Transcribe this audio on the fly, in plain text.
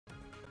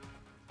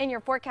In your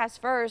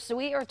forecast first,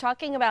 we are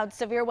talking about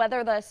severe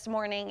weather this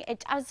morning.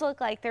 It does look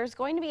like there's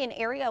going to be an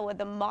area with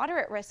a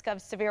moderate risk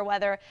of severe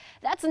weather.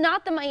 That's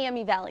not the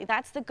Miami Valley.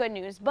 That's the good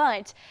news.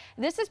 But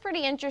this is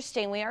pretty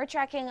interesting. We are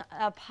tracking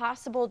a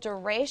possible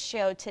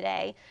derecho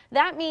today.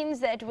 That means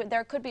that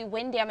there could be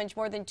wind damage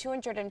more than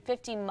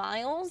 250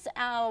 miles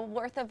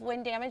worth of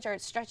wind damage, or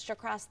it's stretched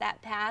across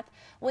that path.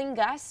 Wind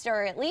gusts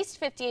are at least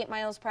 58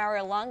 miles per hour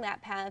along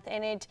that path,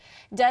 and it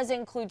does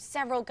include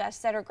several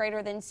gusts that are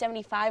greater than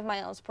 75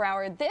 miles per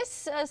hour.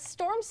 This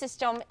storm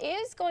system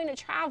is going to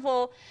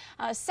travel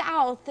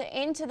south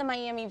into the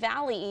Miami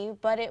Valley,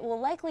 but it will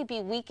likely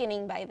be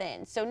weakening by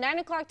then. So 9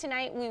 o'clock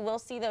tonight, we will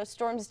see those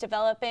storms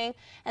developing,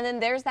 and then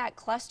there's that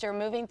cluster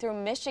moving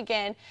through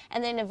Michigan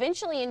and then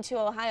eventually into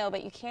Ohio,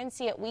 but you can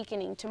see it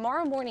weakening.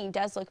 Tomorrow morning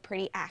does look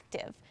pretty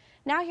active.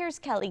 Now here's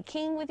Kelly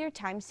King with your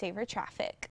time saver traffic.